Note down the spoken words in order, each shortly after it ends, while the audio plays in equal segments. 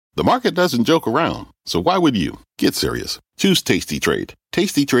The market doesn't joke around, so why would you? Get serious. Choose Tasty Trade.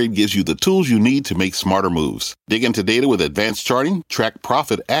 Tasty Trade gives you the tools you need to make smarter moves. Dig into data with advanced charting, track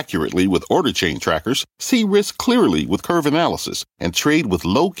profit accurately with order chain trackers, see risk clearly with curve analysis, and trade with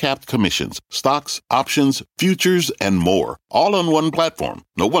low-capped commissions, stocks, options, futures, and more. All on one platform.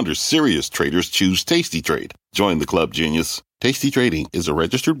 No wonder serious traders choose Tasty Trade. Join the club, genius. Tasty Trading is a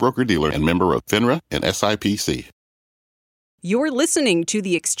registered broker-dealer and member of FINRA and SIPC. You're listening to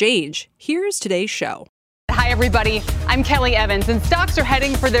The Exchange. Here's today's show. Hi, everybody. I'm Kelly Evans, and stocks are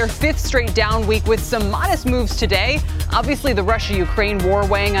heading for their fifth straight down week with some modest moves today. Obviously, the Russia-Ukraine war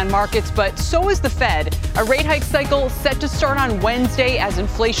weighing on markets, but so is the Fed. A rate hike cycle set to start on Wednesday as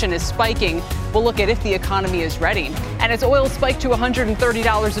inflation is spiking. We'll look at if the economy is ready. And as oil spiked to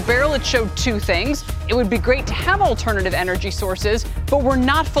 $130 a barrel, it showed two things. It would be great to have alternative energy sources, but we're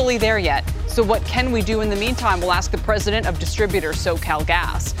not fully there yet. So what can we do in the meantime? We'll ask the president of distributor SoCal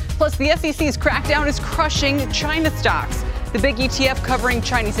Gas. Plus, the SEC's crackdown is crushing China stocks. The big ETF covering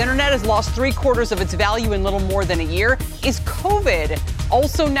Chinese internet has lost 3/4 of its value in little more than a year. Is COVID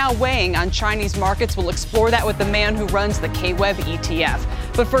also now weighing on Chinese markets? We'll explore that with the man who runs the KWEB ETF.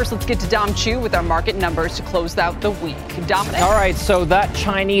 But first, let's get to Dom Chu with our market numbers to close out the week. Dominic? All right, so that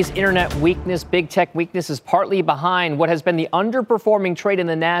Chinese internet weakness, big tech weakness, is partly behind what has been the underperforming trade in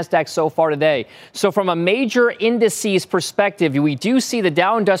the NASDAQ so far today. So from a major indices perspective, we do see the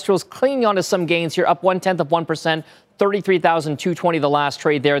Dow Industrials clinging onto some gains here, up 0.1%. 33,220 the last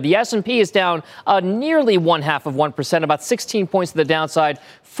trade there. The S&P is down nearly 0.5%, about 16 points to the downside,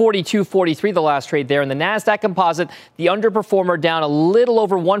 42.43 the last trade there. And the NASDAQ composite, the underperformer, down a little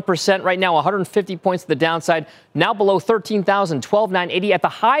over 1% right now, 150 points to the downside, now below 13,000, 12,980 at the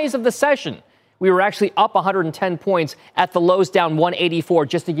highs of the session. We were actually up 110 points at the lows, down 184,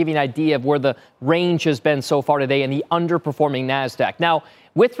 just to give you an idea of where the range has been so far today in the underperforming NASDAQ. Now,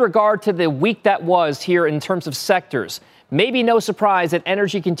 with regard to the week that was here in terms of sectors, maybe no surprise that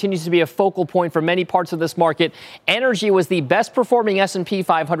energy continues to be a focal point for many parts of this market. Energy was the best performing S&P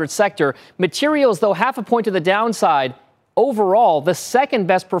 500 sector. Materials, though, half a point to the downside. Overall, the second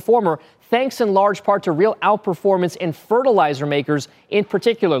best performer, thanks in large part to real outperformance in fertilizer makers in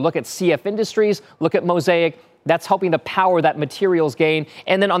particular. Look at CF Industries, look at Mosaic. That's helping to power that materials gain.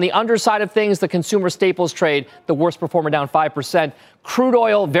 And then on the underside of things, the consumer staples trade, the worst performer, down 5%. Crude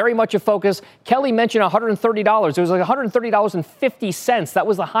oil, very much a focus. Kelly mentioned $130. It was like $130.50. That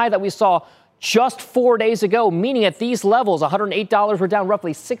was the high that we saw just 4 days ago, meaning at these levels, $108, we're down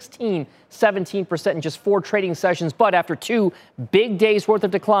roughly 17% in just 4 trading sessions. But after 2 big days worth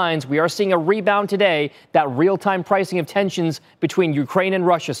of declines, we are seeing a rebound today. That real-time pricing of tensions between Ukraine and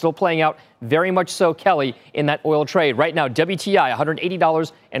Russia still playing out very much so, Kelly, in that oil trade. Right now, WTI,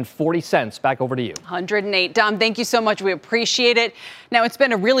 $180.40. Back over to you. 108. Dom, thank you so much. We appreciate it. Now, it's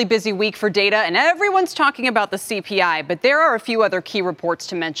been a really busy week for data, and everyone's talking about the CPI, but there are a few other key reports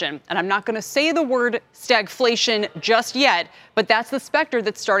to mention. And I'm not going to say the word stagflation just yet, but that's the specter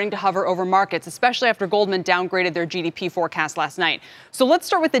that's starting to hover over markets, especially after Goldman downgraded their GDP forecast last night. So let's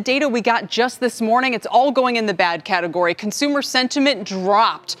start with the data we got just this morning. It's all going in the bad category. Consumer sentiment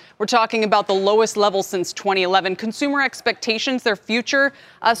dropped. We're talking about the lowest level since 2011. Consumer expectations, their future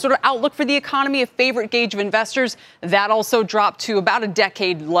sort of outlook for the economy, a favorite gauge of investors, that also dropped to about a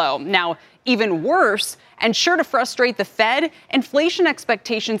decade low. Now, even worse, and sure to frustrate the Fed, inflation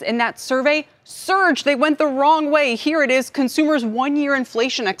expectations in that survey surged. They went the wrong way. Here it is. Consumers' one-year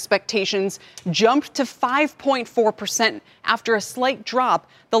inflation expectations jumped to 5.4% after a slight drop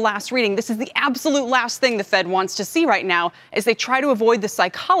the last reading. This is the absolute last thing the Fed wants to see right now as they try to avoid the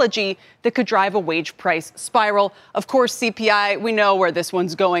psychology that could drive a wage price spiral. Of course, CPI, we know where this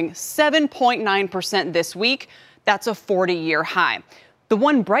one's going, 7.9% this week. That's a 40-year high. The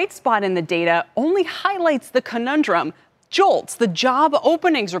one bright spot in the data only highlights the conundrum. JOLTS, the job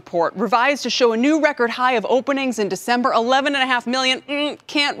openings report, revised to show a new record high of openings in December, 11.5 million.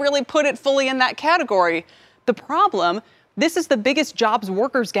 Can't really put it fully in that category. The problem, this is the biggest jobs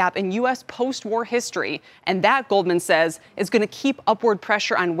workers gap in U.S. post-war history. And that, Goldman says, is going to keep upward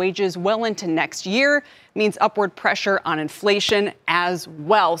pressure on wages well into next year, means upward pressure on inflation as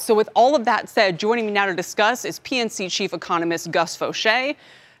well. So with all of that said, joining me now to discuss is PNC Chief Economist Gus Fauché.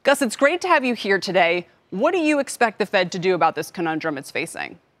 Gus, it's great to have you here today. What do you expect the Fed to do about this conundrum it's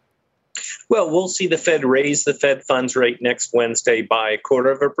facing? Well, we'll see the Fed raise the Fed funds rate next Wednesday by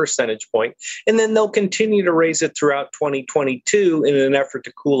 0.25 percentage point, and then they'll continue to raise it throughout 2022 in an effort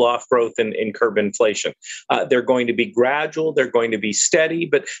to cool off growth and curb inflation. They're going to be gradual, they're going to be steady,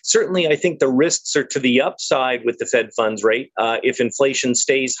 but certainly I think the risks are to the upside with the Fed funds rate. If inflation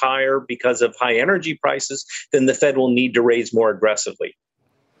stays higher because of high energy prices, then the Fed will need to raise more aggressively.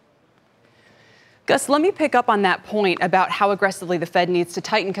 Gus, let me pick up on that point about how aggressively the Fed needs to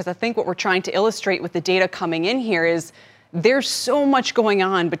tighten, because I think what we're trying to illustrate with the data coming in here is there's so much going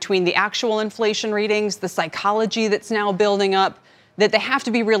on between the actual inflation readings, the psychology that's now building up, that they have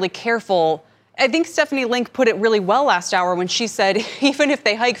to be really careful. I think Stephanie Link put it really well last hour when she said, even if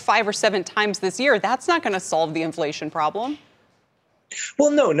they hike 5 or 7 times this year, that's not going to solve the inflation problem.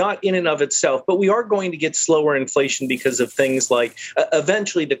 Well, no, not in and of itself, but we are going to get slower inflation because of things like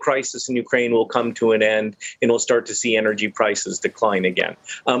eventually the crisis in Ukraine will come to an end and we'll start to see energy prices decline again.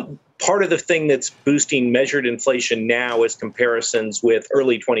 Part of the thing that's boosting measured inflation now is comparisons with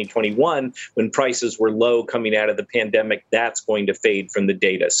early 2021 when prices were low coming out of the pandemic. That's going to fade from the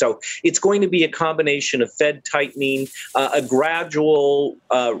data. So it's going to be a combination of Fed tightening, a gradual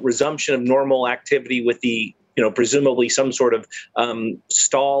resumption of normal activity with the presumably some sort of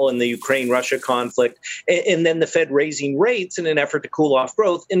stall in the Ukraine-Russia conflict, and then the Fed raising rates in an effort to cool off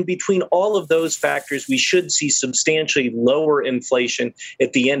growth. In between all of those factors, we should see substantially lower inflation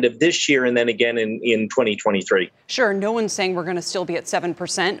at the end of this year and then again in 2023. Sure, no one's saying we're going to still be at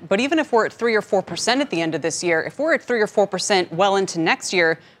 7%, but even if we're at 3 or 4% at the end of this year, if we're at 3 or 4% well into next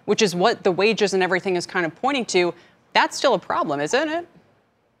year, which is what the wages and everything is kind of pointing to, that's still a problem, isn't it?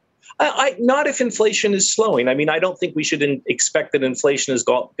 Not if inflation is slowing. I mean, I don't think we should expect that inflation is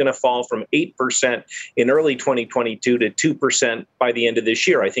going to fall from 8% in early 2022 to 2% by the end of this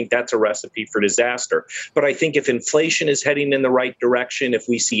year. I think that's a recipe for disaster. But I think if inflation is heading in the right direction, if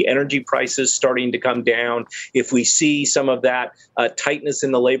we see energy prices starting to come down, if we see some of that tightness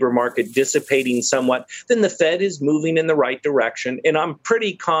in the labor market dissipating somewhat, then the Fed is moving in the right direction. And I'm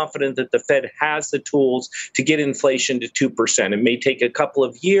pretty confident that the Fed has the tools to get inflation to 2%. It may take a couple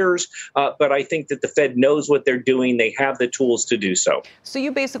of years, but I think that the Fed knows what they're doing. They have the tools to do so. So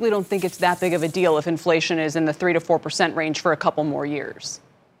you basically don't think it's that big of a deal if inflation is in the 3 to 4% range for a couple more years?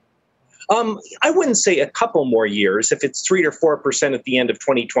 I wouldn't say a couple more years. If it's 3 or 4% at the end of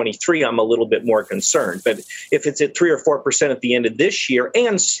 2023, I'm a little bit more concerned. But if it's at 3 or 4% at the end of this year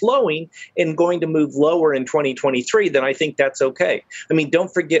and slowing and going to move lower in 2023, then I think that's okay. I mean,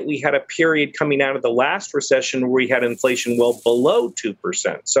 don't forget we had a period coming out of the last recession where we had inflation well below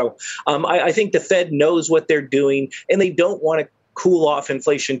 2%. So I think the Fed knows what they're doing, and they don't want to cool off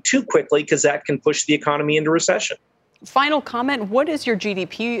inflation too quickly because that can push the economy into recession. Final comment, what is your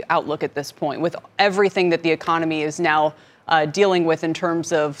GDP outlook at this point with everything that the economy is now dealing with in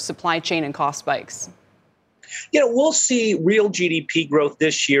terms of supply chain and cost spikes? We'll see real GDP growth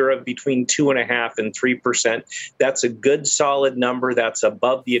this year of between 2.5% and 3%. That's a good, solid number. That's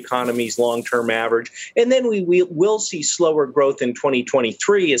above the economy's long-term average. And then we will see slower growth in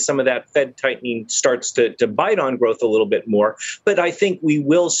 2023 as some of that Fed tightening starts to bite on growth a little bit more. But I think we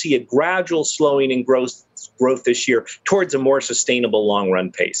will see a gradual slowing in growth this year towards a more sustainable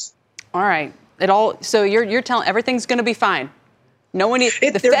long-run pace. All right. So you're telling everything's going to be fine. No one needs.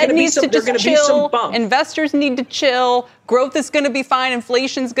 The Fed needs to just chill. Investors need to chill. Growth is going to be fine.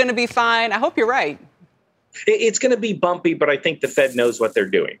 Inflation's going to be fine. I hope you're right. It's going to be bumpy, but I think the Fed knows what they're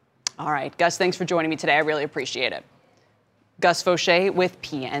doing. All right, Gus, thanks for joining me today. I really appreciate it. Gus Fauché with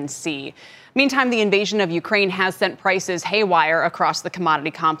PNC. Meantime, the invasion of Ukraine has sent prices haywire across the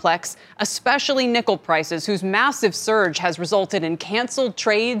commodity complex, especially nickel prices, whose massive surge has resulted in canceled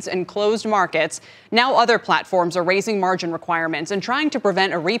trades and closed markets. Now other platforms are raising margin requirements and trying to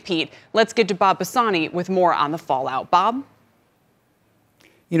prevent a repeat. Let's get to Bob Bassani with more on the fallout. Bob?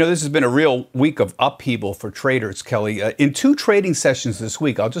 This has been a real week of upheaval for traders, Kelly. In 2 trading sessions this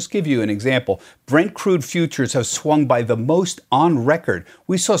week, I'll just give you an example. Brent crude futures have swung by the most on record.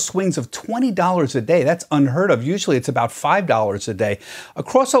 We saw swings of $20 a day. That's unheard of. Usually it's about $5 a day.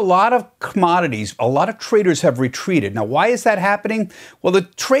 Across a lot of commodities, a lot of traders have retreated. Now, why is that happening? Well, the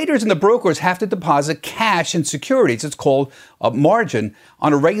traders and the brokers have to deposit cash in securities. It's called a margin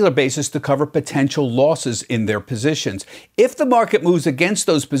on a regular basis to cover potential losses in their positions. If the market moves against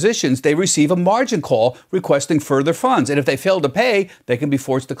those positions, they receive a margin call requesting further funds. And if they fail to pay, they can be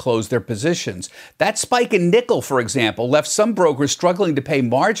forced to close their positions. That spike in nickel, for example, left some brokers struggling to pay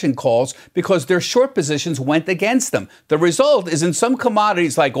margin calls because their short positions went against them. The result is in some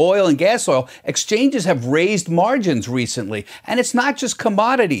commodities like oil and gas oil, exchanges have raised margins recently. And it's not just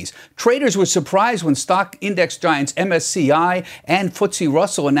commodities. Traders were surprised when stock index giants MSCI and FTSE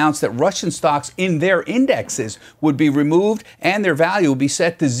Russell announced that Russian stocks in their indexes would be removed and their value would be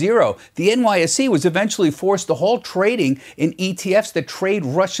set to zero. The NYSE was eventually forced to halt trading in ETFs that trade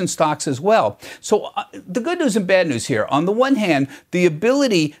Russian stocks as well. So the good news and bad news here. On the one hand, the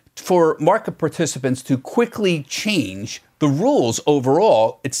ability for market participants to quickly change the rules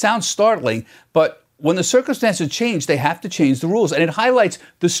overall, it sounds startling, but when the circumstances change, they have to change the rules. And it highlights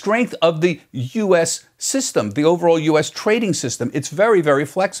the strength of the U.S. system, the overall U.S. trading system. It's very, very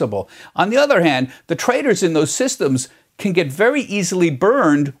flexible. On the other hand, the traders in those systems can get very easily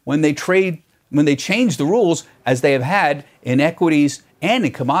burned when they change the rules, as they have had in equities and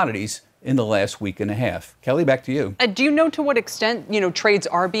in commodities in the last week and a half. Kelly, back to you. Do you know to what extent, trades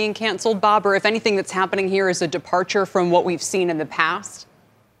are being canceled, Bob, or if anything that's happening here is a departure from what we've seen in the past?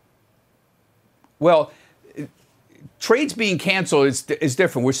 Well, trades being canceled is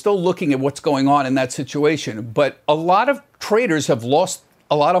different. We're still looking at what's going on in that situation. But a lot of traders have lost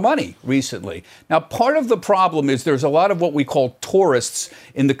a lot of money recently. Now, part of the problem is there's a lot of what we call tourists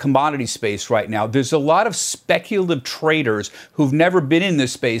in the commodity space right now. There's a lot of speculative traders who've never been in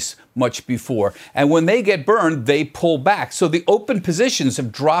this space much before. And when they get burned, they pull back. So the open positions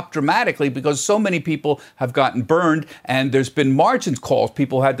have dropped dramatically because so many people have gotten burned, and there's been margins calls.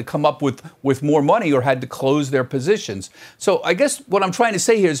 People had to come up with more money or had to close their positions. So I guess what I'm trying to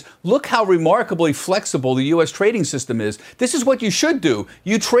say here is look how remarkably flexible the U.S. trading system is. This is what you should do.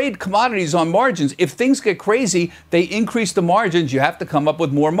 You trade commodities on margins. If things get crazy, they increase the margins. You have to come up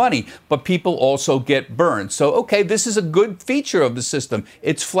with more money, but people also get burned. So, okay, this is a good feature of the system.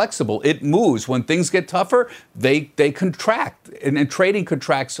 It's flexible. It moves. When things get tougher, they contract, and trading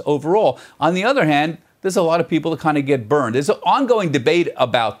contracts overall. On the other hand, there's a lot of people that kind of get burned. There's an ongoing debate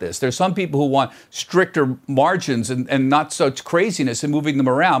about this. There's some people who want stricter margins and not such craziness in moving them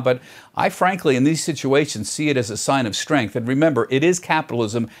around. But I frankly, in these situations, see it as a sign of strength. And remember, it is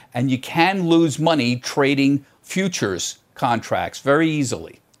capitalism, and you can lose money trading futures contracts very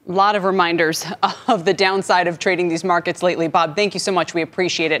easily. A lot of reminders of the downside of trading these markets lately. Bob, thank you so much. We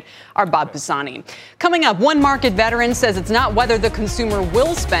appreciate it. Our Bob Pisani. Coming up, one market veteran says it's not whether the consumer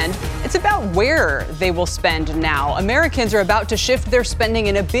will spend, it's about where they will spend now. Americans are about to shift their spending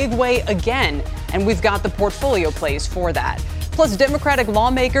in a big way again, and we've got the portfolio plays for that. Plus, Democratic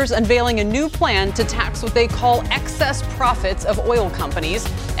lawmakers unveiling a new plan to tax what they call excess profits of oil companies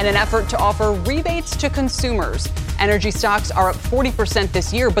in an effort to offer rebates to consumers. Energy stocks are up 40%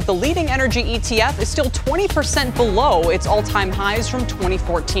 this year, but the leading energy ETF is still 20% below its all-time highs from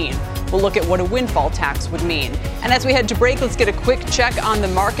 2014. We'll look at what a windfall tax would mean. And as we head to break, let's get a quick check on the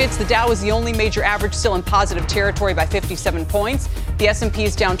markets. The Dow is the only major average still in positive territory by 57 points. The S&P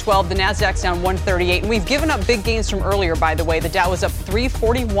is down 12, the Nasdaq's down 138. And we've given up big gains from earlier, by the way. The Dow is up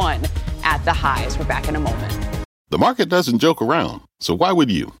 341 at the highs. We're back in a moment. The market doesn't joke around, so why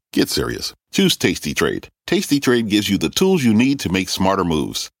would you? Get serious. Choose Tasty Trade. Tasty Trade gives you the tools you need to make smarter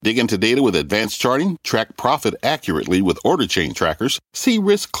moves. Dig into data with advanced charting, track profit accurately with order chain trackers, see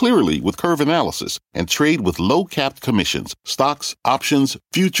risk clearly with curve analysis, and trade with low-capped commissions, stocks, options,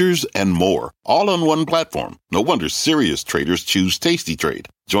 futures, and more. All on one platform. No wonder serious traders choose Tasty Trade.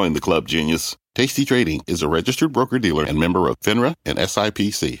 Join the club, genius. Tasty Trading is a registered broker-dealer and member of FINRA and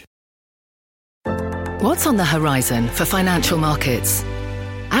SIPC. What's on the horizon for financial markets?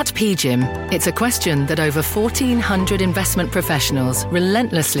 At PGIM, it's a question that over 1,400 investment professionals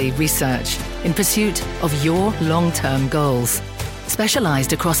relentlessly research in pursuit of your long-term goals.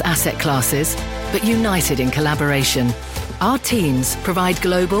 Specialized across asset classes, but united in collaboration, our teams provide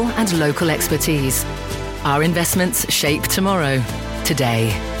global and local expertise. Our investments shape tomorrow, today.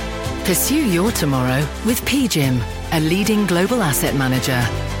 Pursue your tomorrow with PGIM, a leading global asset manager.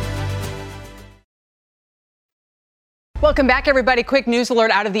 Welcome back, everybody. Quick news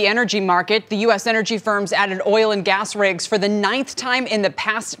alert out of the energy market. The U.S. energy firms added oil and gas rigs for the 9th time in the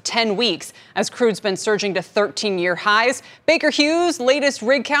past 10 weeks as crude's been surging to 13-year highs. Baker Hughes' latest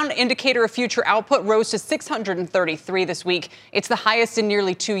rig count indicator of future output rose to 633 this week. It's the highest in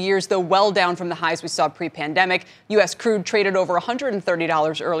nearly 2 years, though well down from the highs we saw pre-pandemic. U.S. crude traded over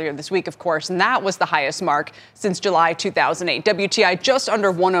 $130 earlier this week, of course, and that was the highest mark since July 2008. WTI just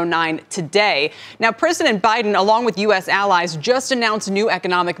under 109 today. Now, President Biden, along with U.S. allies, just announced new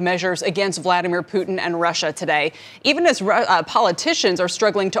economic measures against Vladimir Putin and Russia today. Even as politicians are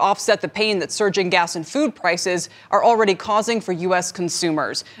struggling to offset the pain that surging gas and food prices are already causing for U.S.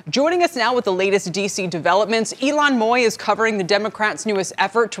 consumers. Joining us now with the latest D.C. developments, Elon Moy is covering the Democrats' newest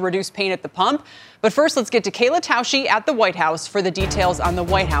effort to reduce pain at the pump. But first, let's get to Kayla Tausche at the White House for the details on the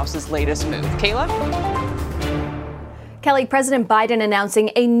White House's latest move. Kayla? Kelly, President Biden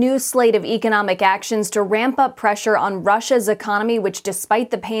announcing a new slate of economic actions to ramp up pressure on Russia's economy, which, despite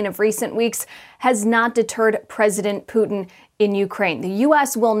the pain of recent weeks, has not deterred President Putin in Ukraine. The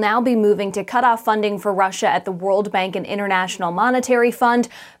U.S. will now be moving to cut off funding for Russia at the World Bank and International Monetary Fund,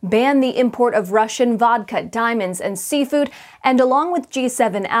 ban the import of Russian vodka, diamonds, and seafood, and along with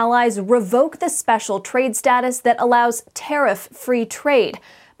G7 allies, revoke the special trade status that allows tariff-free trade.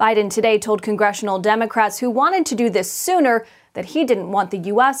 Biden today told congressional Democrats who wanted to do this sooner that he didn't want the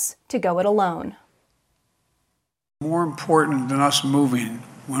U.S. to go it alone. More important than us moving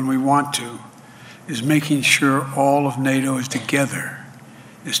when we want to is making sure all of NATO is together.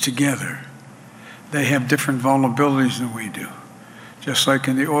 They have different vulnerabilities than we do, just like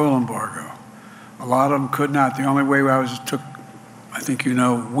in the oil embargo. A lot of them could not. The only way it took, I think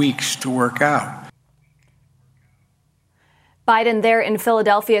weeks to work out. Biden there in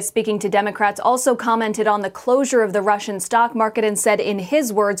Philadelphia speaking to Democrats also commented on the closure of the Russian stock market and said, in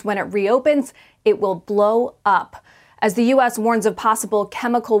his words, when it reopens, it will blow up. As the U.S. warns of possible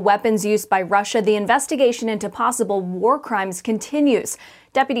chemical weapons use by Russia, the investigation into possible war crimes continues.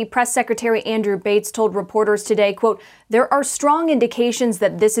 Deputy Press Secretary Andrew Bates told reporters today, quote, there are strong indications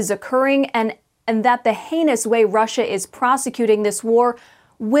that this is occurring and that the heinous way Russia is prosecuting this war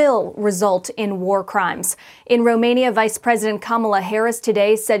will result in war crimes. In Romania, Vice President Kamala Harris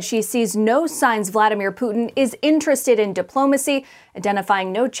today said she sees no signs Vladimir Putin is interested in diplomacy,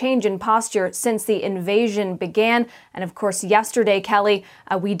 identifying no change in posture since the invasion began. And of course, yesterday, Kelly,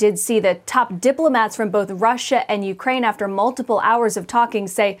 we did see the top diplomats from both Russia and Ukraine, after multiple hours of talking,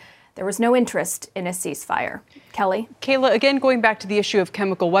 say there was no interest in a ceasefire. Kelly? Kayla, again, going back to the issue of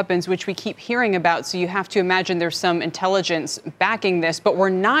chemical weapons, which we keep hearing about, so you have to imagine there's some intelligence backing this, but we're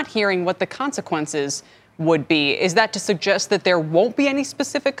not hearing what the consequences would be. Is that to suggest that there won't be any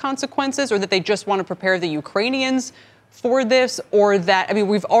specific consequences, or that they just want to prepare the Ukrainians for this, or that, I mean,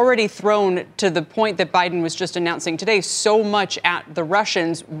 we've already thrown, to the point that Biden was just announcing today, so much at the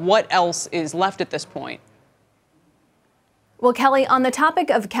Russians. What else is left at this point? Well, Kelly, on the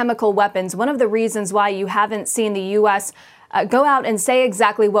topic of chemical weapons, one of the reasons why you haven't seen the U.S. Go out and say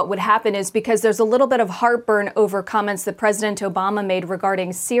exactly what would happen is because there's a little bit of heartburn over comments that President Obama made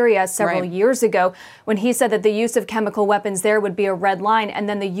regarding Syria several years ago, when he said that the use of chemical weapons there would be a red line. And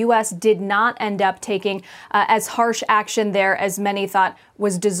then the U.S. did not end up taking as harsh action there as many thought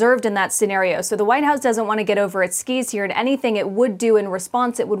was deserved in that scenario. So the White House doesn't want to get over its skis here, and anything it would do in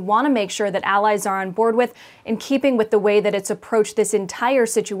response, it would want to make sure that allies are on board with, in keeping with the way that it's approached this entire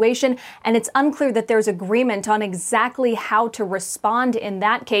situation. And it's unclear that there's agreement on exactly how to respond in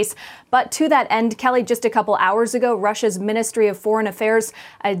that case. But to that end, Kelly, just a couple hours ago, Russia's Ministry of Foreign Affairs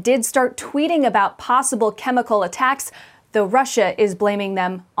did start tweeting about possible chemical attacks, though Russia is blaming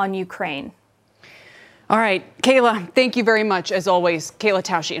them on Ukraine. All right, Kayla, thank you very much, as always. Kayla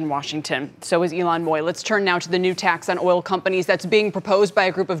Tausche in Washington. So is Elon Moy. Let's turn now to the new tax on oil companies that's being proposed by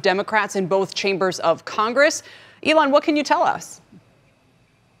a group of Democrats in both chambers of Congress. Elon, what can you tell us?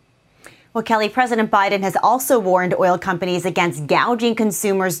 Well, Kelly, President Biden has also warned oil companies against gouging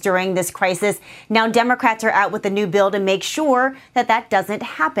consumers during this crisis. Now Democrats are out with a new bill to make sure that that doesn't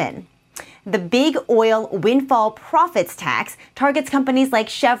happen. The big oil windfall profits tax targets companies like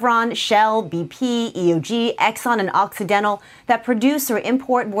Chevron, Shell, BP, EOG, Exxon, and Occidental that produce or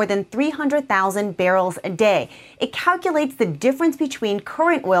import more than 300,000 barrels a day. It calculates the difference between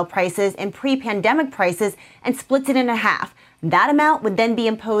current oil prices and pre-pandemic prices and splits it in half. That amount would then be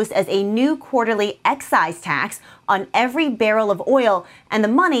imposed as a new quarterly excise tax on every barrel of oil, and the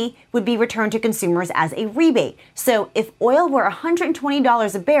money would be returned to consumers as a rebate. So if oil were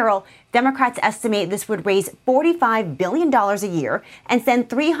 $120 a barrel, Democrats estimate this would raise $45 billion a year and send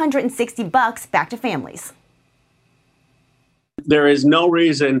 $360 back to families. There is no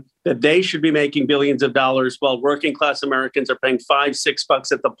reason that they should be making billions of dollars while working class Americans are paying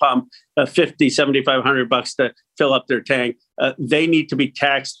 $5-6 at the pump, $50-$7,500 to fill up their tank. They need to be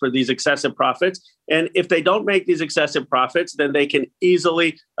taxed for these excessive profits. And if they don't make these excessive profits, then they can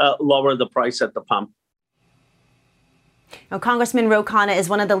easily lower the price at the pump. Now, Congressman Ro Khanna is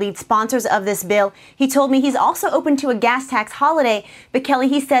one of the lead sponsors of this bill. He told me he's also open to a gas tax holiday. But Kelly,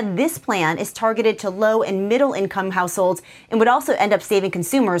 he said this plan is targeted to low and middle income households and would also end up saving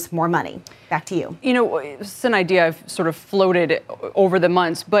consumers more money. Back to you. You know, it's an idea I've sort of floated over the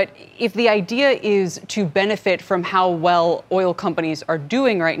months. But if the idea is to benefit from how well oil companies are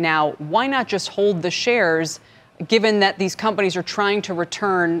doing right now, why not just hold the shares, given that these companies are trying to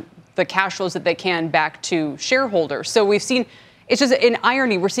return the cash flows that they can back to shareholders? So we've seen, it's just an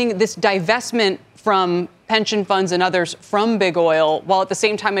irony, we're seeing this divestment from pension funds and others from big oil, while at the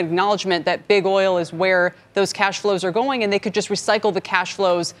same time acknowledgement that big oil is where those cash flows are going, and they could just recycle the cash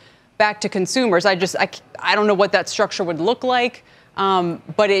flows back to consumers. I don't know what that structure would look like,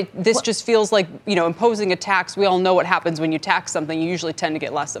 but this just feels like, you know, imposing a tax. We all know what happens when you tax something. You usually tend to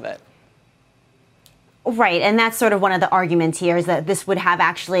get less of it. Right, and that's sort of one of the arguments here is that this would have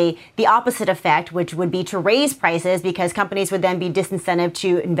actually the opposite effect, which would be to raise prices because companies would then be disincentivized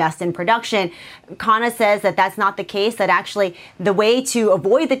to invest in production. Kana says that that's not the case, that actually the way to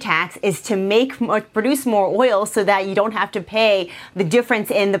avoid the tax is to produce more oil so that you don't have to pay the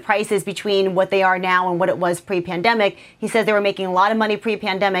difference in the prices between what they are now and what it was pre-pandemic. He says they were making a lot of money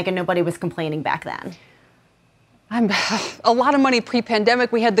pre-pandemic and nobody was complaining back then. A lot of money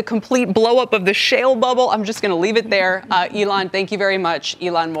pre-pandemic. We had the complete blow up of the shale bubble. I'm just going to leave it there. Elon, thank you very much.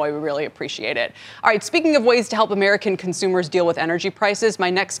 Elon Moy, we really appreciate it. All right, speaking of ways to help American consumers deal with energy prices, my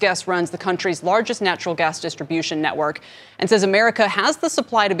next guest runs the country's largest natural gas distribution network and says America has the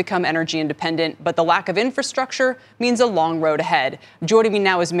supply to become energy independent, but the lack of infrastructure means a long road ahead. Joining me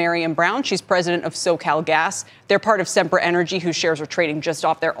now is Miriam Brown. She's president of SoCal Gas. They're part of Sempra Energy, whose shares are trading just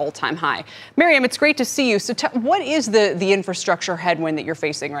off their all-time high. Miriam, it's great to see you. So what is the infrastructure headwind that you're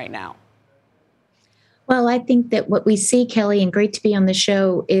facing right now? Well, I think that what we see, Kelly, and great to be on the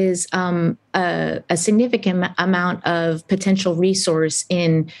show, is a significant amount of potential resource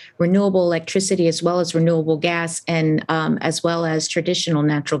in renewable electricity as well as renewable gas and as well as traditional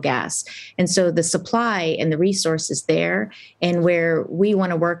natural gas. And so the supply and the resource is there. And where we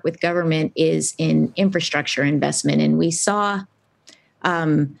want to work with government is in infrastructure investment. And we saw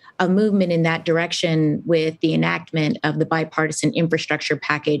a movement in that direction with the enactment of the bipartisan infrastructure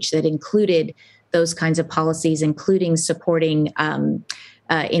package that included those kinds of policies, including supporting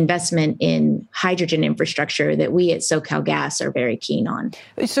investment in hydrogen infrastructure that we at SoCal Gas are very keen on.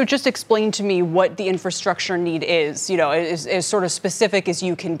 So just explain to me what the infrastructure need is, as sort of specific as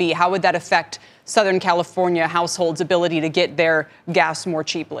you can be. How would that affect Southern California households' ability to get their gas more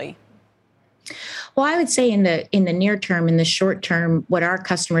cheaply? Well, I would say in the near term, in the short term, what our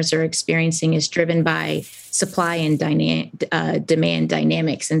customers are experiencing is driven by supply and demand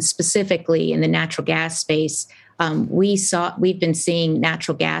dynamics, and specifically in the natural gas space. We've been seeing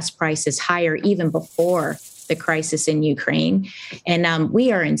natural gas prices higher even before the crisis in Ukraine, and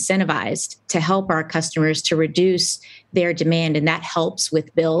we are incentivized to help our customers to reduce their demand, and that helps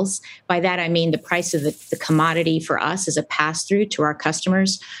with bills. By that, I mean the price of the commodity for us is a pass-through to our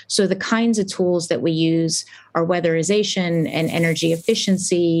customers. So the kinds of tools that we use are weatherization and energy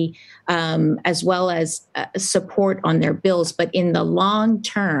efficiency, as well as support on their bills. But in the long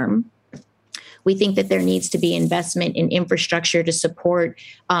term, we think that there needs to be investment in infrastructure to support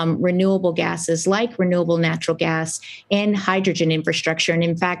renewable gases like renewable natural gas and hydrogen infrastructure. And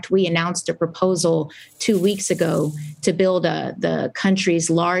in fact, we announced a proposal 2 weeks ago to build the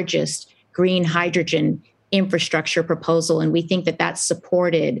country's largest green hydrogen infrastructure proposal. And we think that that's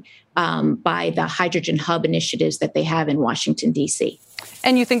supported by the hydrogen hub initiatives that they have in Washington, D.C.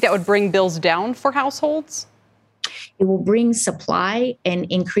 And you think that would bring bills down for households? It will bring supply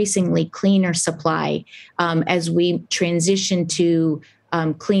and increasingly cleaner supply as we transition to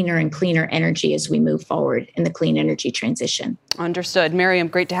cleaner and cleaner energy as we move forward in the clean energy transition. Understood. Miriam,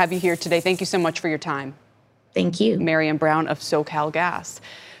 great to have you here today. Thank you so much for your time. Thank you. Miriam Brown of SoCal Gas.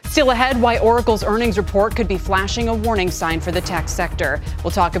 Still ahead, why Oracle's earnings report could be flashing a warning sign for the tech sector.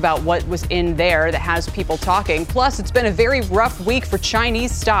 We'll talk about what was in there that has people talking. Plus, it's been a very rough week for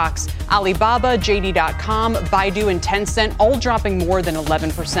Chinese stocks. Alibaba, JD.com, Baidu, and Tencent all dropping more than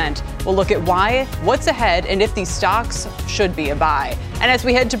 11%. We'll look at why, what's ahead, and if these stocks should be a buy. And as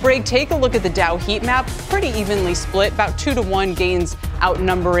we head to break, take a look at the Dow heat map. Pretty evenly split, about 2-to-1 gains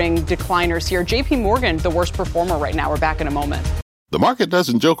outnumbering decliners here. JP Morgan, the worst performer right now. We're back in a moment. The market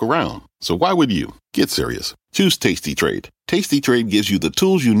doesn't joke around, so why would you? Get serious. Choose Tasty Trade. Tasty Trade gives you the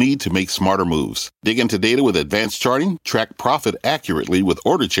tools you need to make smarter moves. Dig into data with advanced charting, track profit accurately with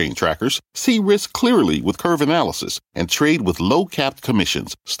order chain trackers, see risk clearly with curve analysis, and trade with low-capped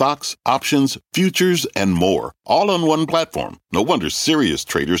commissions, stocks, options, futures, and more. All on one platform. No wonder serious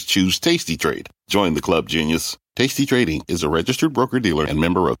traders choose Tasty Trade. Join the club, genius. Tasty Trading is a registered broker-dealer and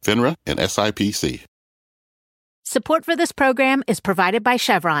member of FINRA and SIPC. Support for this program is provided by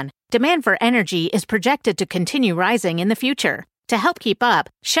Chevron. Demand for energy is projected to continue rising in the future. To help keep up,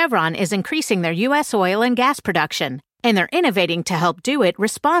 Chevron is increasing their U.S. oil and gas production, and they're innovating to help do it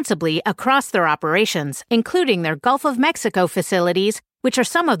responsibly across their operations, including their Gulf of Mexico facilities, which are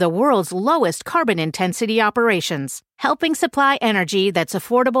some of the world's lowest carbon intensity operations, helping supply energy that's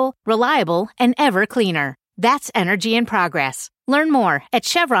affordable, reliable, and ever cleaner. That's energy in progress. Learn more at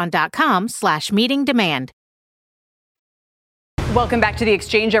chevron.com/meeting demand. Welcome back to the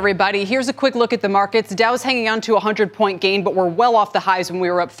Exchange, everybody. Here's a quick look at the markets. Dow's hanging on to a 100-point gain, but we're well off the highs when we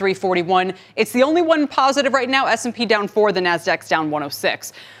were up 341. It's the only one positive right now. S&P down 4, the Nasdaq's down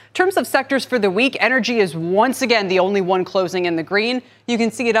 106. In terms of sectors for the week, energy is once again the only one closing in the green. You can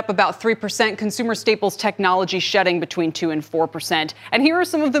see it up about 3%. Consumer staples technology shedding between 2 and 4%. And here are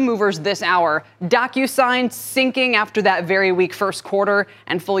some of the movers this hour. DocuSign sinking after that very weak first quarter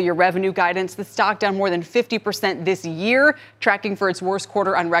and full year revenue guidance. The stock down more than 50% this year, tracking for its worst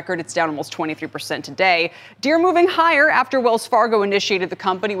quarter on record. It's down almost 23% today. Deere moving higher after Wells Fargo initiated the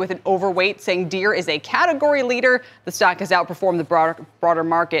company with an overweight, saying Deere is a category leader. The stock has outperformed the broader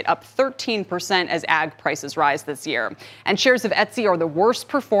market, up 13% as ag prices rise this year. And shares of Etsy are the worst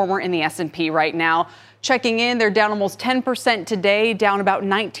performer in the S&P right now. Checking in, they're down almost 10% today, down about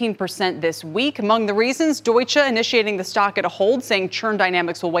 19% this week. Among the reasons, Deutsche initiating the stock at a hold, saying churn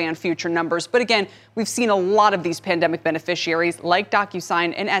dynamics will weigh on future numbers. But again, we've seen a lot of these pandemic beneficiaries like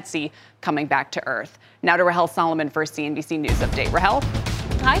DocuSign and Etsy coming back to earth. Now to Rahel Solomon for a CNBC News update. Rahel?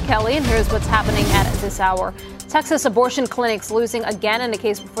 Hi, Kelly, and here's what's happening at this hour. Texas abortion clinics losing again in a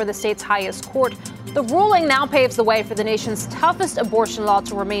case before the state's highest court. The ruling now paves the way for the nation's toughest abortion law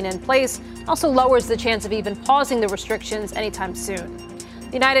to remain in place, also lowers the chance of even pausing the restrictions anytime soon.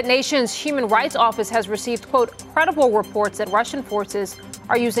 The United Nations Human Rights Office has received, quote, credible reports that Russian forces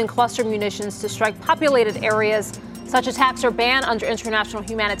are using cluster munitions to strike populated areas. Such attacks are banned under international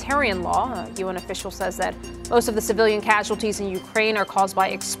humanitarian law. A UN official says that most of the civilian casualties in Ukraine are caused by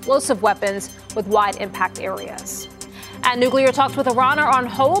explosive weapons with wide impact areas. And nuclear talks with Iran are on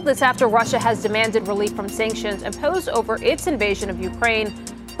hold. This after Russia has demanded relief from sanctions imposed over its invasion of Ukraine.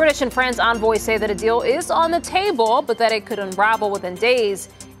 British and French envoys say that a deal is on the table, but that it could unravel within days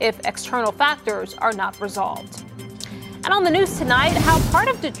if external factors are not resolved. And on the news tonight, how part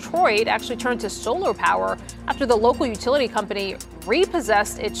of Detroit actually turned to solar power after the local utility company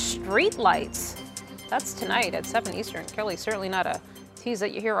repossessed its streetlights. That's tonight at 7 Eastern. Kelly, certainly not a tease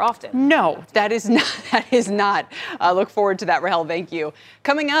that you hear often. No, that is not. Look forward to that, Rahel. Thank you.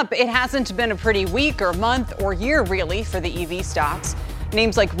 Coming up, it hasn't been a pretty week or month or year, really, for the EV stocks.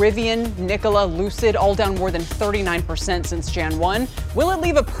 Names like Rivian, Nikola, Lucid, all down more than 39% since Jan 1. Will it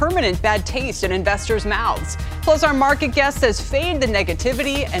leave a permanent bad taste in investors' mouths? Plus, our market guest says fade the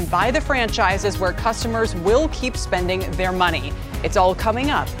negativity and buy the franchises where customers will keep spending their money. It's all coming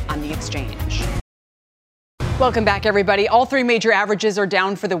up on The Exchange. Welcome back, everybody. All three major averages are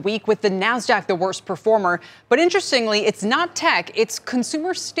down for the week, with the NASDAQ the worst performer. But interestingly, it's not tech, it's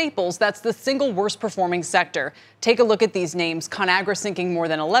consumer staples that's the single worst performing sector. Take a look at these names. ConAgra sinking more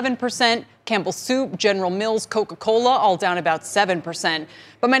than 11%, Campbell Soup, General Mills, Coca-Cola all down about 7%.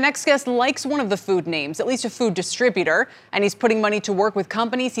 But my next guest likes one of the food names, at least a food distributor, and he's putting money to work with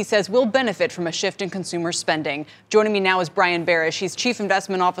companies he says will benefit from a shift in consumer spending. Joining me now is Brian Barish. He's Chief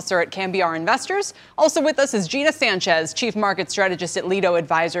Investment Officer at Cambiar Investors. Also with us is Gina Sanchez, Chief Market Strategist at Lido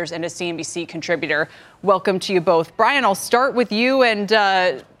Advisors and a CNBC contributor. Welcome to you both. Brian, I'll start with you and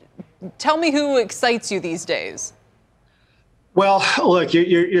tell me who excites you these days. Well, look,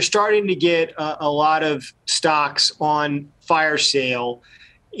 you're starting to get a lot of stocks on fire sale,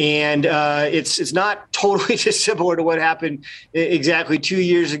 and it's not totally dissimilar to what happened exactly 2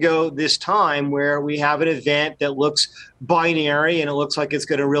 years ago this time, where we have an event that looks binary and it looks like it's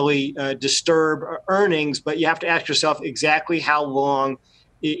going to really disturb earnings. But you have to ask yourself exactly how long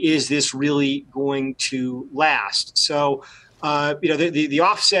is this really going to last? So the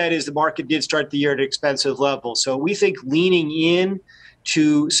offset is the market did start the year at an expensive level. So we think leaning in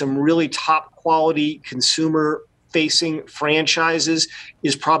to some really top quality consumer facing franchises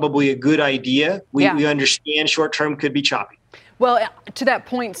is probably a good idea. We understand short term could be choppy. Well, to that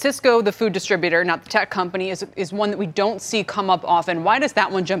point, Cisco, the food distributor, not the tech company, is one that we don't see come up often. Why does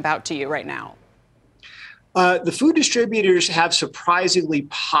that one jump out to you right now? The food distributors have surprisingly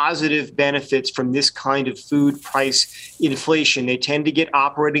positive benefits from this kind of food price inflation. They tend to get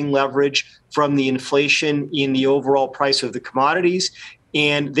operating leverage from the inflation in the overall price of the commodities,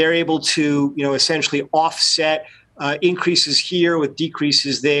 and they're able to, essentially offset increases here with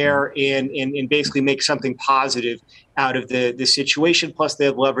decreases there and basically make something positive out of the situation. Plus, they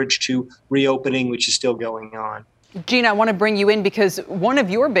have leverage to reopening, which is still going on. Gina, I want to bring you in because one of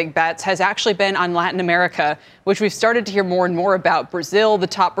your big bets has actually been on Latin America, which we've started to hear more and more about. Brazil, the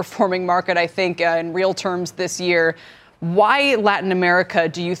top performing market, I think, in real terms this year. Why Latin America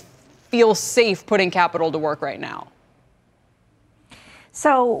do you feel safe putting capital to work right now?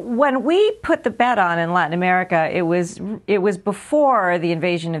 So when we put the bet on in Latin America, it was before the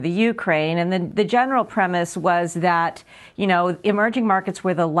invasion of the Ukraine, and the general premise was that, you know, emerging markets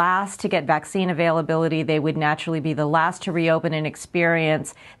were the last to get vaccine availability. They would naturally be the last to reopen and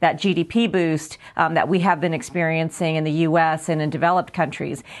experience that GDP boost that we have been experiencing in the U.S. and in developed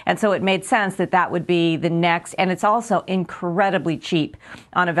countries. And so it made sense that that would be the next, and it's also incredibly cheap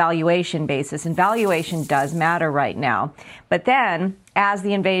on a valuation basis, and valuation does matter right now. But then, as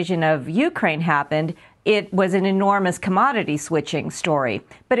the invasion of Ukraine happened, it was an enormous commodity switching story.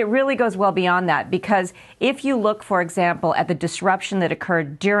 But it really goes well beyond that, because if you look, for example, at the disruption that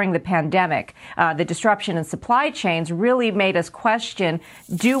occurred during the pandemic, the disruption in supply chains really made us question,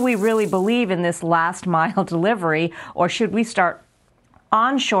 do we really believe in this last mile delivery, or should we start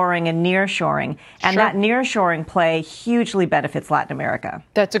onshoring and nearshoring? And that nearshoring play hugely benefits Latin America.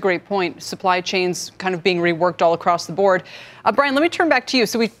 That's a great point. Supply chains kind of being reworked all across the board. Brian, let me turn back to you.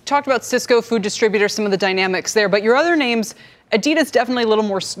 So we talked about Cisco, food distributor, some of the dynamics there, but your other names, Adidas definitely a little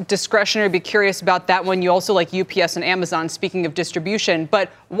more discretionary. Be curious about that one. You also like UPS and Amazon, speaking of distribution, but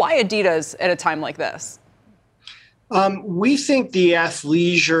why Adidas at a time like this? We think the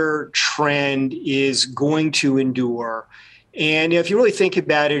athleisure trend is going to endure. And if you really think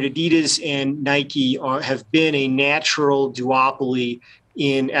about it, Adidas and Nike have been a natural duopoly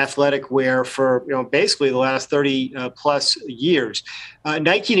in athletic wear for basically the last 30 plus years.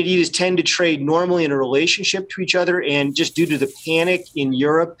 Nike and Adidas tend to trade normally in a relationship to each other, and just due to the panic in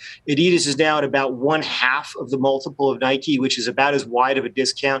Europe, Adidas is now at about 1/2 of the multiple of Nike, which is about as wide of a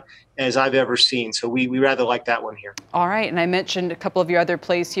discount as I've ever seen. So we rather like that one here. All right, and I mentioned a couple of your other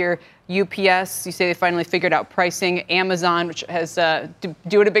plays here. UPS, you say they finally figured out pricing. Amazon, which has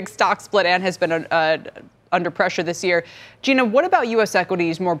doing a big stock split and has been under pressure this year. Gina, what about U.S.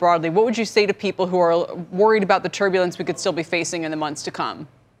 equities more broadly? What would you say to people who are worried about the turbulence we could still be facing in the months to come?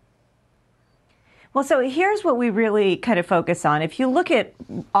 Well, so here's what we really kind of focus on. If you look at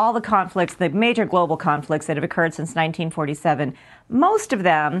all the conflicts, the major global conflicts that have occurred since 1947, most of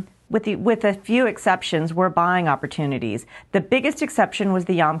them, with a few exceptions, were buying opportunities. The biggest exception was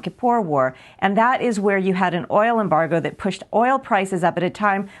the Yom Kippur War, and that is where you had an oil embargo that pushed oil prices up at a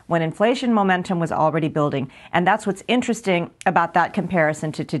time when inflation momentum was already building. And that's what's interesting about that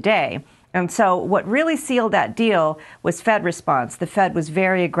comparison to today. And so what really sealed that deal was Fed response. The Fed was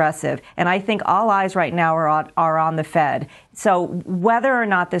very aggressive, and I think all eyes right now are on the Fed. So whether or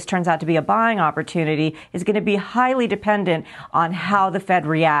not this turns out to be a buying opportunity is going to be highly dependent on how the Fed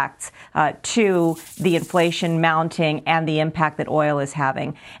reacts to the inflation mounting and the impact that oil is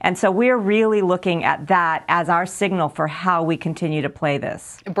having. And so we're really looking at that as our signal for how we continue to play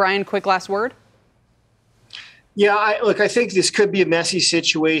this. Brian, quick last word. Yeah, I think this could be a messy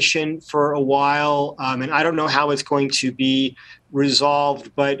situation for a while, and I don't know how it's going to be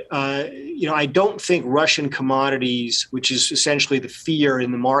resolved. But, I don't think Russian commodities, which is essentially the fear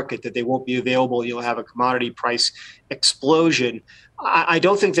in the market that they won't be available, you'll have a commodity price explosion. I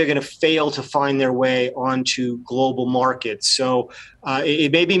don't think they're going to fail to find their way onto global markets. So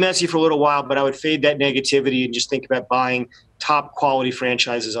it may be messy for a little while, but I would fade that negativity and just think about buying top quality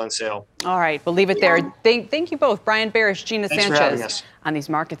franchises on sale. All right, we'll leave it there. Thank you both, Brian Barish, Gina Sanchez, on these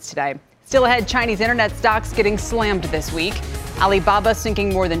markets today. Still ahead, Chinese internet stocks getting slammed this week. Alibaba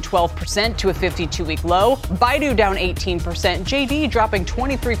sinking more than 12% to a 52-week low. Baidu down 18%. JD dropping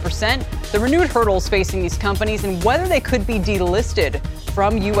 23%. The renewed hurdles facing these companies and whether they could be delisted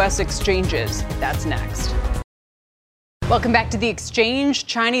from U.S. exchanges. That's next. Welcome back to The Exchange.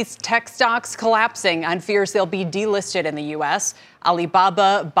 Chinese tech stocks collapsing on fears they'll be delisted in the U.S.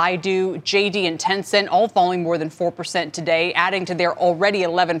 Alibaba, Baidu, JD, and Tencent all falling more than 4% today, adding to their already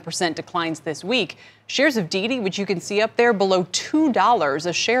 11% declines this week. Shares of Didi, which you can see up there, below $2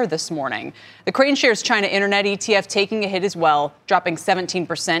 a share this morning. The KraneShares China Internet ETF taking a hit as well, dropping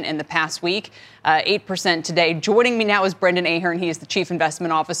 17% in the past week, 8% today. Joining me now is Brendan Ahern. He is the Chief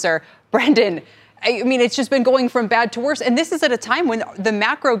Investment Officer. Brendan, I mean, it's just been going from bad to worse. And this is at a time when the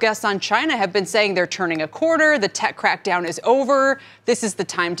macro guests on China have been saying they're turning a corner. The tech crackdown is over. This is the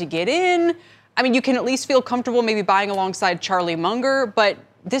time to get in. I mean, you can at least feel comfortable maybe buying alongside Charlie Munger, but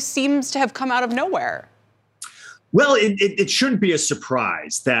this seems to have come out of nowhere. Well, it shouldn't be a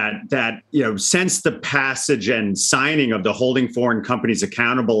surprise that since the passage and signing of the Holding Foreign Companies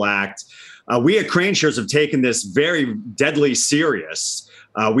Accountable Act, we at KraneShares have taken this very deadly serious.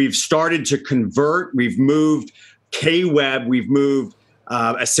 We've started to convert. We've moved KWEB. We've moved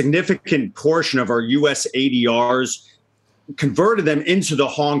a significant portion of our U.S. ADRs, converted them into the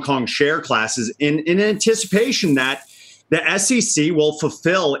Hong Kong share classes in anticipation that, the SEC will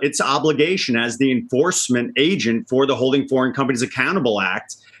fulfill its obligation as the enforcement agent for the Holding Foreign Companies Accountable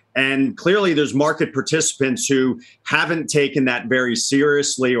Act. And clearly there's market participants who haven't taken that very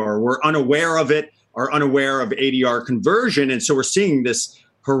seriously or were unaware of it, are unaware of ADR conversion. And so we're seeing this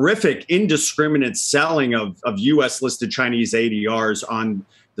horrific indiscriminate selling of U.S. listed Chinese ADRs on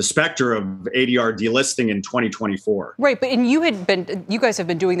the specter of ADR delisting in 2024. Right, but you guys have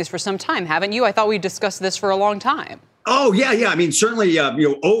been doing this for some time, haven't you? I thought we discussed this for a long time. Oh yeah. I mean, certainly,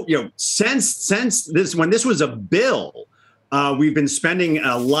 since this, when this was a bill, we've been spending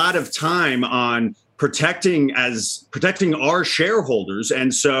a lot of time on protecting our shareholders.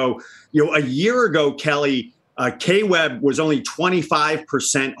 And so, a year ago, Kelly, KWEB was only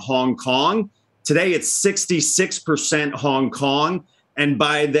 25% Hong Kong. Today, it's 66% Hong Kong. And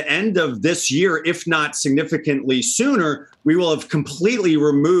by the end of this year, if not significantly sooner, we will have completely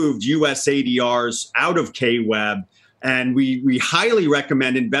removed U.S. ADRs out of KWEB. And we highly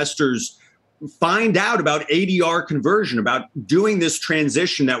recommend investors find out about ADR conversion, about doing this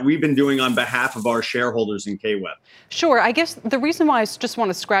transition that we've been doing on behalf of our shareholders in KWEB. Sure. I guess the reason why I just want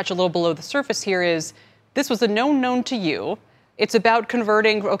to scratch a little below the surface here is this was a known to you. It's about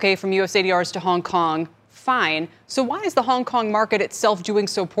converting, from U.S. ADRs to Hong Kong. Fine. So why is the Hong Kong market itself doing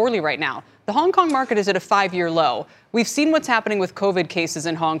so poorly right now? The Hong Kong market is at a 5-year low. We've seen what's happening with COVID cases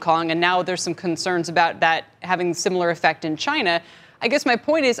in Hong Kong, and now there's some concerns about that having similar effect in China. I guess my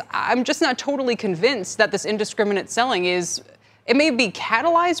point is I'm just not totally convinced that this indiscriminate selling it may be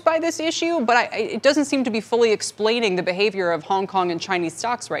catalyzed by this issue, but it doesn't seem to be fully explaining the behavior of Hong Kong and Chinese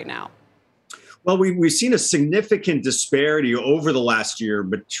stocks right now. Well, we've seen a significant disparity over the last year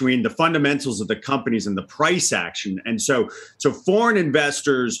between the fundamentals of the companies and the price action. And so foreign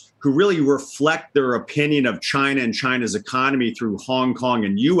investors who really reflect their opinion of China and China's economy through Hong Kong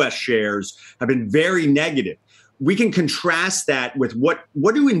and U.S. shares have been very negative. We can contrast that with what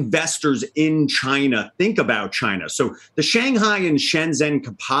do investors in China think about China? So the Shanghai and Shenzhen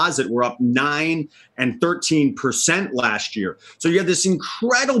composite were up 9% and 13% last year. So you have this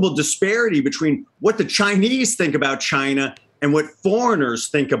incredible disparity between what the Chinese think about China and what foreigners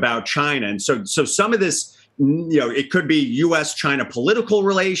think about China. And so some of this, it could be U.S.-China political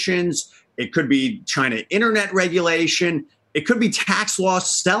relations. It could be China internet regulation. It could be tax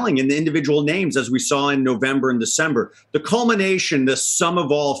loss selling in the individual names, as we saw in November and December. The culmination, the sum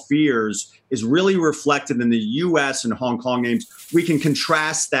of all fears, is really reflected in the U.S. and Hong Kong names. We can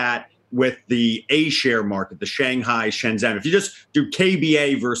contrast that with the A-share market, the Shanghai, Shenzhen. If you just do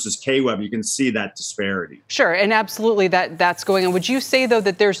KBA versus KWEB, you can see that disparity. Sure, and absolutely that's going on. Would you say, though,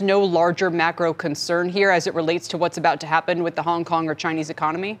 that there's no larger macro concern here as it relates to what's about to happen with the Hong Kong or Chinese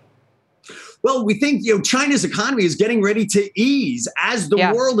economy? Well, we think China's economy is getting ready to ease as the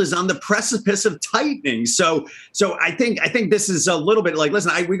world is on the precipice of tightening. So I think this is a little bit like,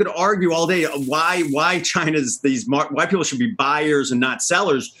 listen, we could argue all day why why people should be buyers and not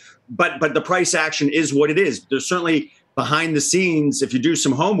sellers, but the price action is what it is. There's certainly behind the scenes, if you do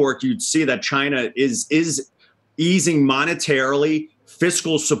some homework, you'd see that China is easing monetarily,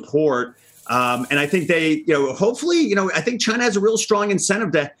 fiscal support. And I think I think China has a real strong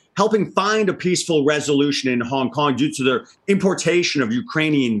incentive to helping find a peaceful resolution in Hong Kong due to their importation of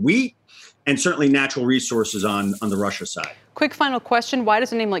Ukrainian wheat and certainly natural resources on the Russia side. Quick final question. Why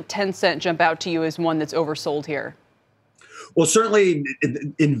does a name like Tencent jump out to you as one that's oversold here? Well, certainly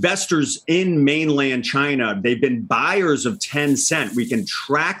investors in mainland China, they've been buyers of Tencent. We can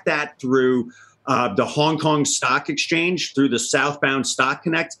track that through the Hong Kong Stock Exchange, through the Southbound Stock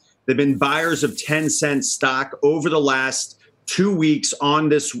Connect. They've been buyers of Tencent stock over the last 2 weeks on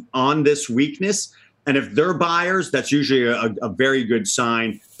this weakness. And if they're buyers, that's usually a very good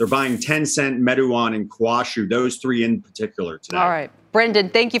sign. They're buying Tencent, Meituan, and Kuaishou, those three in particular today. All right. Brendan,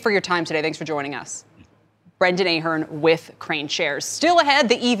 thank you for your time today. Thanks for joining us. Brendan Ahern with KraneShares. Still ahead,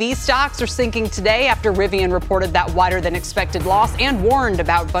 the EV stocks are sinking today after Rivian reported that wider than expected loss and warned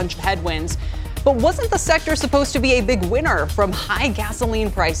about a bunch of headwinds. But wasn't the sector supposed to be a big winner from high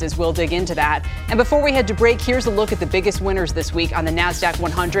gasoline prices? We'll dig into that. And before we head to break, here's a look at the biggest winners this week on the NASDAQ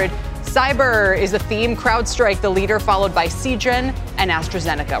 100. Cyber is the theme, CrowdStrike the leader, followed by Seagen and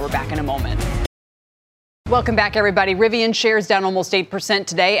AstraZeneca. We're back in a moment. Welcome back, everybody. Rivian shares down almost 8%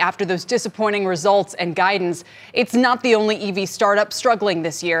 today after those disappointing results and guidance. It's not the only EV startup struggling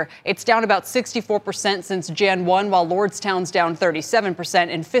this year. It's down about 64% since Jan 1, while Lordstown's down 37%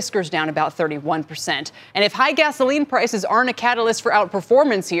 and Fisker's down about 31%. And if high gasoline prices aren't a catalyst for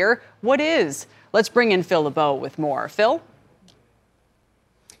outperformance here, what is? Let's bring in Phil LeBeau with more. Phil?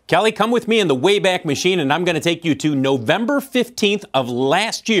 Kelly, come with me in the Wayback Machine, and I'm going to take you to November 15th of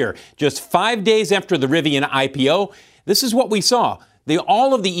last year, just 5 days after the Rivian IPO. this is what we saw.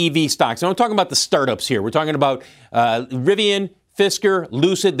 All of the EV stocks, and I'm talking about the startups here. We're talking about Rivian, Fisker,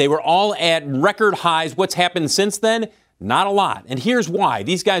 Lucid. They were all at record highs. What's happened since then? Not a lot. And here's why.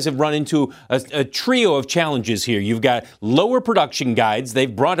 These guys have run into a trio of challenges here. You've got lower production guides.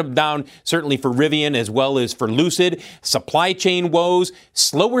 They've brought them down, certainly for Rivian as well as for Lucid. Supply chain woes.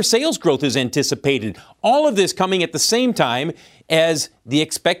 Slower sales growth is anticipated. All of this coming at the same time as the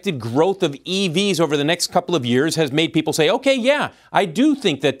expected growth of EVs over the next couple of years has made people say, okay, yeah, I do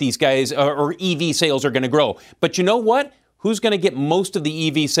think that these guys or EV sales are going to grow. But you know what? Who's going to get most of the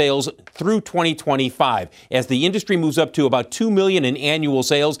EV sales through 2025 as the industry moves up to about 2 million in annual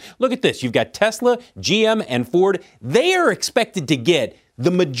sales? Look at this. You've got Tesla, GM, and Ford. They are expected to get the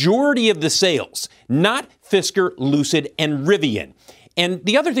majority of the sales, not Fisker, Lucid, and Rivian. And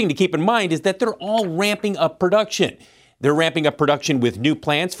the other thing to keep in mind is that they're all ramping up production. They're ramping up production with new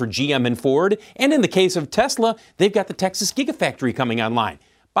plants for GM and Ford. And in the case of Tesla, they've got the Texas Gigafactory coming online.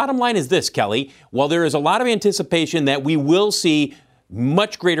 Bottom line is this, Kelly. While there is a lot of anticipation that we will see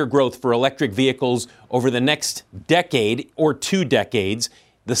much greater growth for electric vehicles over the next decade or 2 decades,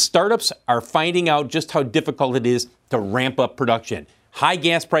 the startups are finding out just how difficult it is to ramp up production. High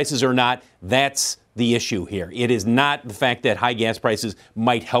gas prices or not, that's the issue here. It is not the fact that high gas prices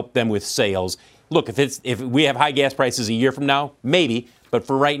might help them with sales. Look, if we have high gas prices a year from now, maybe. But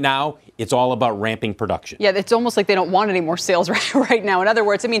for right now, it's all about ramping production. Yeah, it's almost like they don't want any more sales right now. In other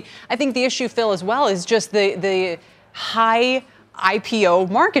words, I mean, I think the issue, Phil, as well, is just the high IPO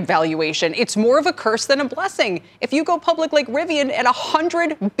market valuation. It's more of a curse than a blessing. If you go public like Rivian at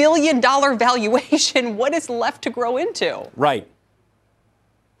 $100 billion valuation, what is left to grow into? Right.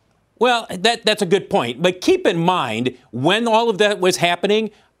 Well, that's a good point. But keep in mind, when all of that was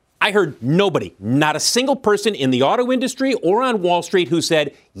happening, I heard nobody, not a single person in the auto industry or on Wall Street who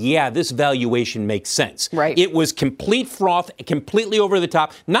said, yeah, this valuation makes sense. Right. It was complete froth, completely over the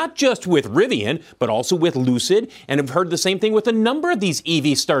top, not just with Rivian, but also with Lucid. And I've heard the same thing with a number of these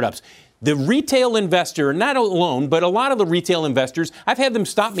EV startups. The retail investor, not alone, but a lot of the retail investors, I've had them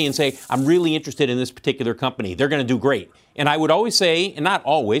stop me and say, I'm really interested in this particular company. They're going to do great. And I would always say, and not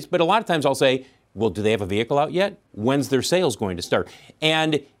always, but a lot of times I'll say, well, do they have a vehicle out yet? When's their sales going to start?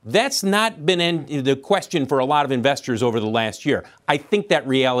 And that's not been the question for a lot of investors over the last year. I think that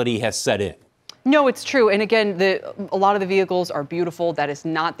reality has set in. No, it's true. And again, a lot of the vehicles are beautiful. That is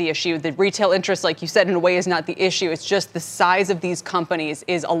not the issue. The retail interest, like you said, in a way is not the issue. It's just the size of these companies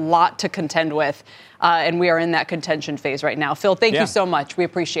is a lot to contend with. And we are in that contention phase right now. Phil, thank you so much. We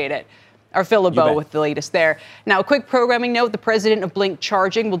appreciate it. Our Phil LeBeau with the latest there. Now, a quick programming note. The president of Blink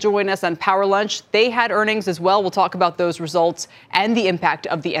Charging will join us on Power Lunch. They had earnings as well. We'll talk about those results and the impact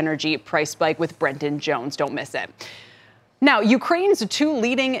of the energy price spike with Brendan Jones. Don't miss it. Now, Ukraine's 2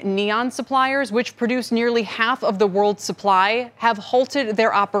 leading neon suppliers, which produce nearly half of the world's supply, have halted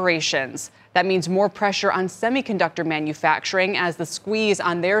their operations. That means more pressure on semiconductor manufacturing as the squeeze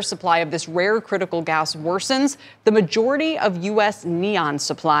on their supply of this rare critical gas worsens. The majority of U.S. neon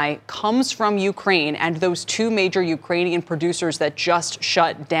supply comes from Ukraine and those 2 major Ukrainian producers that just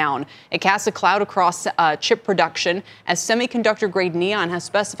shut down. It casts a cloud across chip production as semiconductor-grade neon has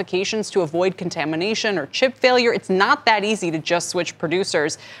specifications to avoid contamination or chip failure. It's not that easy to just switch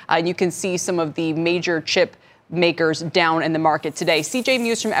producers. You can see some of the major chip makers down in the market today. CJ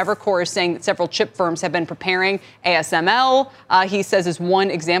Muse from Evercore is saying that several chip firms have been preparing. ASML, he says, is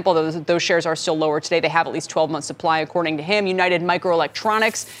one example. Those shares are still lower today. They have at least 12-month supply, according to him. United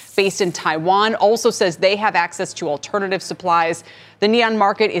Microelectronics, based in Taiwan, also says they have access to alternative supplies. The neon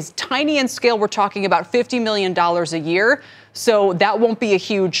market is tiny in scale. We're talking about $50 million a year. So that won't be a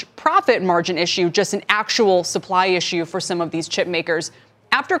huge profit margin issue, just an actual supply issue for some of these chip makers.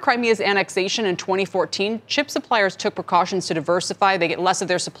 After Crimea's annexation in 2014, chip suppliers took precautions to diversify. They get less of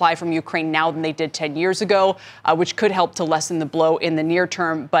their supply from Ukraine now than they did 10 years ago, which could help to lessen the blow in the near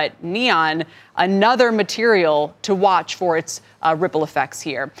term. But neon, another material to watch for its ripple effects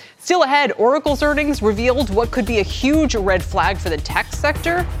here. Still ahead, Oracle's earnings revealed what could be a huge red flag for the tech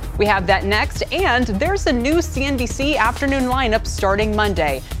sector. We have that next, and there's a new CNBC afternoon lineup starting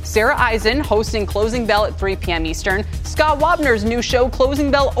Monday. Sarah Eisen hosting Closing Bell at 3 p.m. Eastern. Scott Wapner's new show,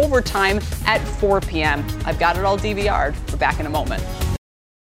 Closing Bell Overtime, at 4 p.m. I've got it all DVR'd. We're back in a moment.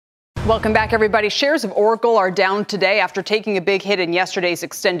 Welcome back, everybody. Shares of Oracle are down today after taking a big hit in yesterday's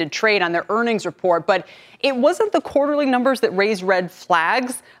extended trade on their earnings report. But it wasn't the quarterly numbers that raised red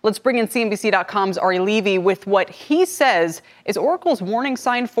flags. Let's bring in CNBC.com's Ari Levy with what he says is Oracle's warning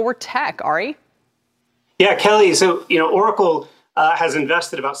sign for tech. Ari? Yeah, Kelly. So, Oracle has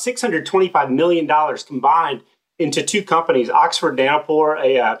invested about $625 million combined into 2 companies, Oxford Nanopore,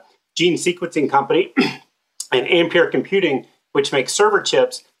 a gene sequencing company, and Ampere Computing, which makes server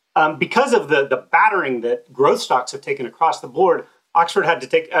chips. Because of the battering that growth stocks have taken across the board, Oracle had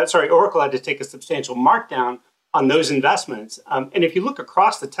to take a substantial markdown on those investments. And if you look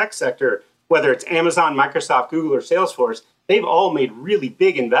across the tech sector, whether it's Amazon, Microsoft, Google, or Salesforce, they've all made really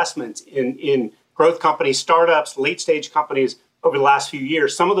big investments in growth companies, startups, late-stage companies over the last few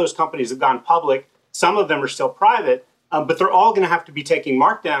years. Some of those companies have gone public. Some of them are still private, but they're all going to have to be taking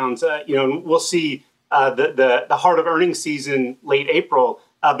markdowns. We'll see the heart of earnings season late April,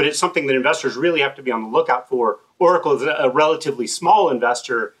 but it's something that investors really have to be on the lookout for. Oracle is a relatively small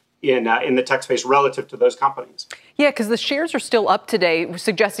investor in the tech space relative to those companies. Yeah, because the shares are still up today,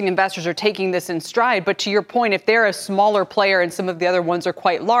 suggesting investors are taking this in stride. But to your point, if they're a smaller player and some of the other ones are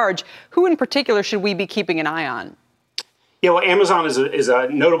quite large, who in particular should we be keeping an eye on? Yeah, well, Amazon is a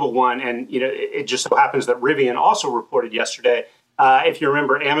notable one, and it just so happens that Rivian also reported yesterday. If you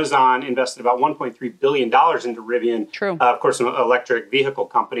remember, Amazon invested about $1.3 billion into Rivian. True. Of course, an electric vehicle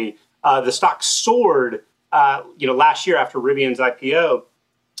company. The stock soared, last year after Rivian's IPO.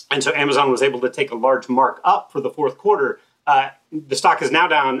 And so Amazon was able to take a large mark up for the fourth quarter. The stock is now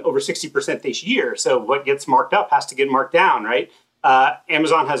down over 60% this year. So what gets marked up has to get marked down, right?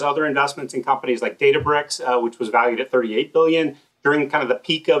 Amazon has other investments in companies like Databricks, which was valued at $38 billion during kind of the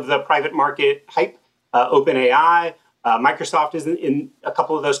peak of the private market hype. OpenAI, Microsoft is in a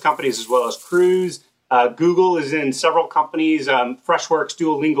couple of those companies, as well as Cruise. Google is in several companies. Freshworks,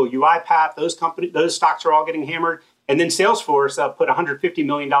 Duolingo, UiPath. Those stocks are all getting hammered. And then Salesforce put $150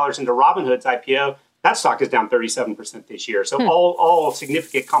 million into Robinhood's IPO. That stock is down 37% this year. So all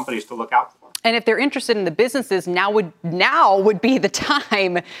significant companies to look out for. And if they're interested in the businesses, now would be the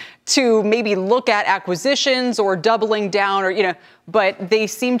time to maybe look at acquisitions or doubling down, or but they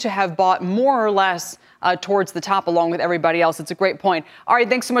seem to have bought more or less towards the top along with everybody else. It's a great point. Ari,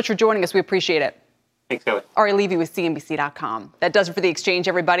 thanks so much for joining us. We appreciate it. Thanks, Kelly. Ari Levy with CNBC.com. That does it for The Exchange,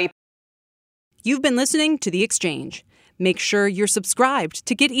 everybody. You've been listening to The Exchange. Make sure you're subscribed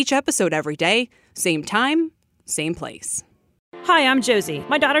to get each episode every day. Same time, same place. Hi, I'm Josie.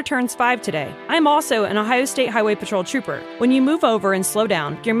 My daughter turns 5 today. I'm also an Ohio State Highway Patrol trooper. When you move over and slow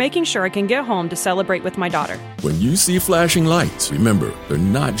down, you're making sure I can get home to celebrate with my daughter. When you see flashing lights, remember, they're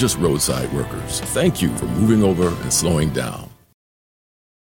not just roadside workers. Thank you for moving over and slowing down.